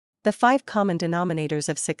The 5 common denominators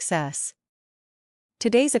of success.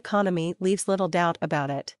 Today's economy leaves little doubt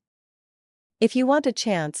about it. If you want a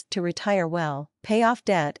chance to retire well, pay off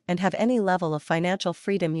debt, and have any level of financial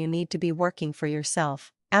freedom, you need to be working for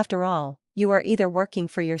yourself. After all, you are either working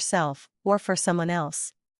for yourself or for someone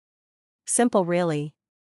else. Simple, really.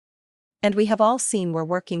 And we have all seen where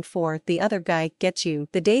working for the other guy gets you.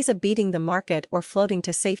 The days of beating the market or floating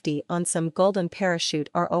to safety on some golden parachute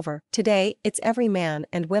are over. Today, it's every man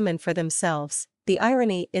and woman for themselves. The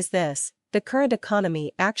irony is this: the current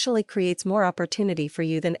economy actually creates more opportunity for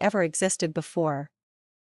you than ever existed before.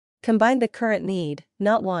 Combine the current need,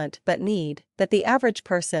 not want but need, that the average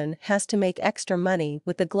person has to make extra money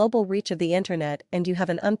with the global reach of the internet, and you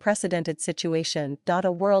have an unprecedented situation.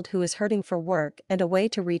 A world who is hurting for work and a way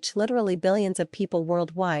to reach literally billions of people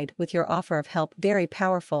worldwide with your offer of help. Very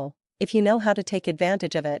powerful, if you know how to take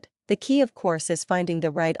advantage of it. The key, of course, is finding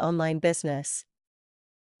the right online business.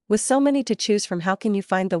 With so many to choose from, how can you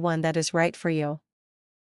find the one that is right for you?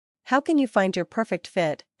 How can you find your perfect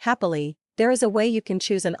fit? Happily, there is a way you can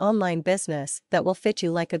choose an online business that will fit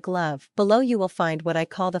you like a glove. Below you will find what I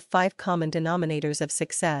call the 5 common denominators of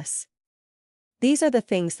success. These are the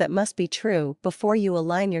things that must be true before you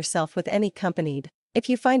align yourself with any company. If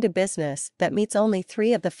you find a business that meets only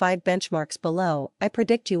 3 of the 5 benchmarks below, I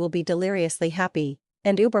predict you will be deliriously happy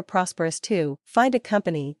and uber prosperous too. Find a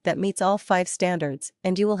company that meets all 5 standards,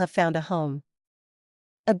 and you will have found a home.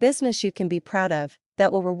 A business you can be proud of,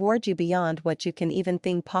 that will reward you beyond what you can even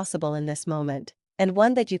think possible in this moment, and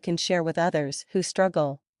one that you can share with others who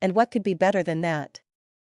struggle. And what could be better than that?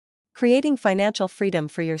 Creating financial freedom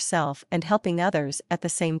for yourself and helping others at the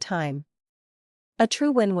same time. A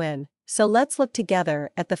true win-win. So let's look together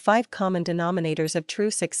at the 5 common denominators of true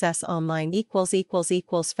success online.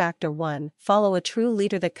 Factor 1. Follow a true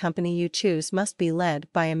leader. The company you choose must be led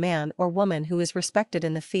by a man or woman who is respected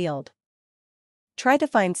in the field. Try to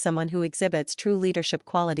find someone who exhibits true leadership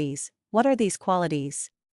qualities. What are these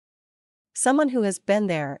qualities? Someone who has been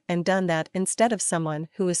there and done that, instead of someone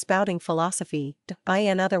who is spouting philosophy.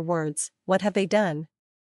 In other words, what have they done?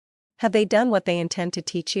 Have they done what they intend to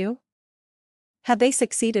teach you? Have they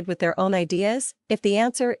succeeded with their own ideas? If the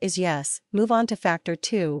answer is yes, move on to factor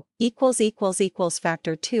 2.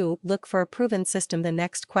 Factor 2. Look for a proven system. The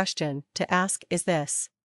next question to ask is this: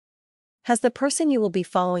 has the person you will be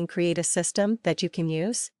following create a system that you can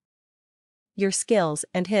use? Your skills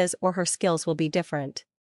and his or her skills will be different.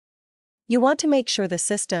 You want to make sure the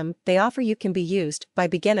system they offer you can be used by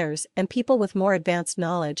beginners and people with more advanced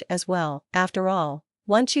knowledge as well. After all,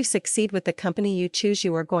 once you succeed with the company you choose,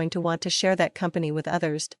 you are going to want to share that company with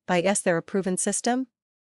others. Is there a proven system?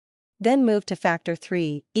 Then move to factor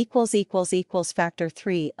 3. Factor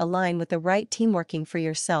 3. Align with the right team. Working for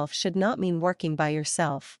yourself should not mean working by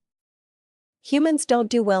yourself. Humans don't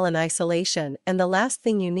do well in isolation, and the last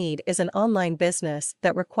thing you need is an online business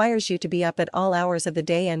that requires you to be up at all hours of the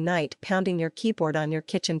day and night pounding your keyboard on your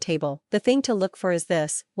kitchen table. The thing to look for is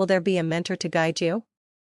this: will there be a mentor to guide you?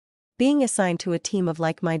 Being assigned to a team of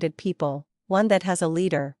like-minded people, one that has a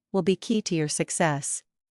leader, will be key to your success.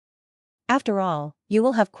 After all, you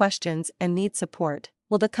will have questions and need support.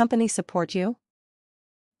 Will the company support you?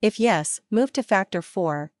 If yes, move to factor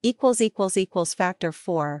 4. Factor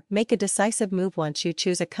 4. Make a decisive move. Once you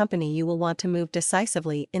choose a company, you will want to move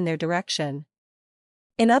decisively in their direction.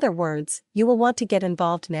 In other words, you will want to get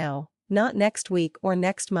involved now, not next week or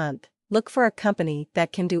next month. Look for a company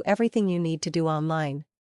that can do everything you need to do online.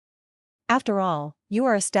 After all, you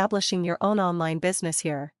are establishing your own online business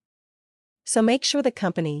here. So make sure the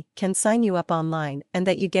company can sign you up online and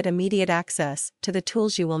that you get immediate access to the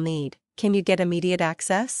tools you will need. Can you get immediate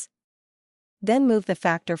access? Then move the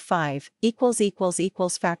factor 5.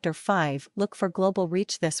 Factor 5. Look for global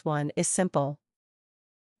reach. This one is simple.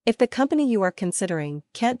 If the company you are considering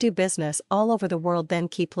can't do business all over the world, then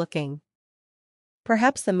keep looking.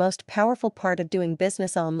 Perhaps the most powerful part of doing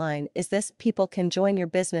business online is this: people can join your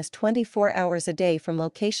business 24 hours a day from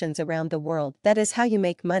locations around the world. That is how you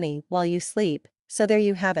make money while you sleep. So there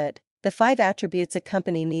you have it, the 5 attributes a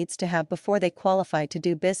company needs to have before they qualify to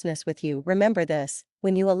do business with you. Remember this: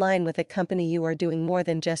 when you align with a company, you are doing more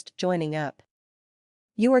than just joining up.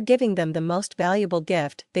 You are giving them the most valuable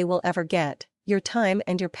gift they will ever get: your time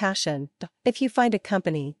and your passion. If you find a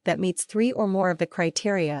company that meets 3 or more of the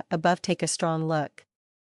criteria above, take a strong look.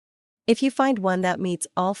 If you find one that meets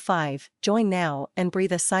all 5, join now and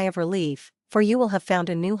breathe a sigh of relief, for you will have found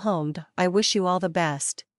a new home. I wish you all the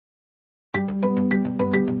best.